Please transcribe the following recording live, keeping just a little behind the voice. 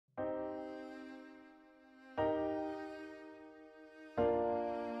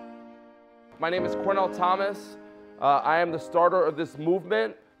My name is Cornell Thomas. I am the starter of this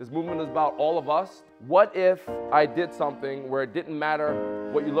movement. This movement is about all of us. What if I did something where it didn't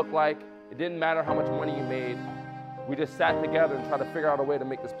matter what you look like, it didn't matter how much money you made, we just sat together and tried to figure out a way to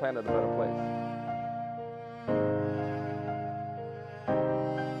make this planet a better place.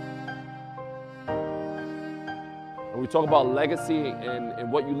 When we talk about legacy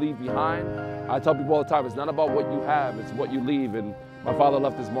and what you leave behind, I tell people all the time, it's not about what you have, it's what you leave. And my father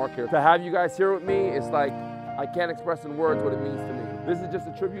left his mark here. To have you guys here with me, it's like, I can't express in words what it means to me. This is just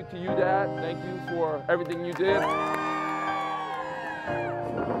a tribute to you, Dad. Thank you for everything you did.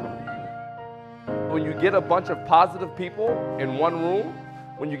 When you get a bunch of positive people in one room,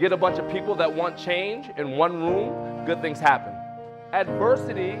 when you get a bunch of people that want change in one room, good things happen.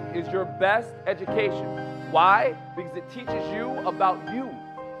 Adversity is your best education. Why? Because it teaches you about you.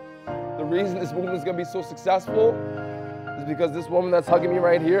 The reason this movement is going to be so successful is because this woman that's hugging me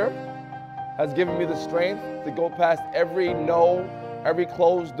right here has given me the strength to go past every no, every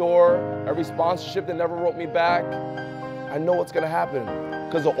closed door, every sponsorship that never wrote me back. I know what's going to happen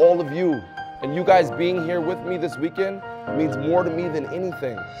because of all of you. And you guys being here with me this weekend means more to me than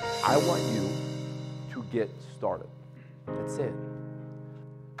anything. I want you to get started. That's it.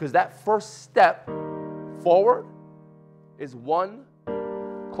 Because that first step forward is one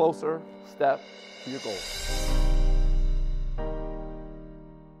closer step to your goal.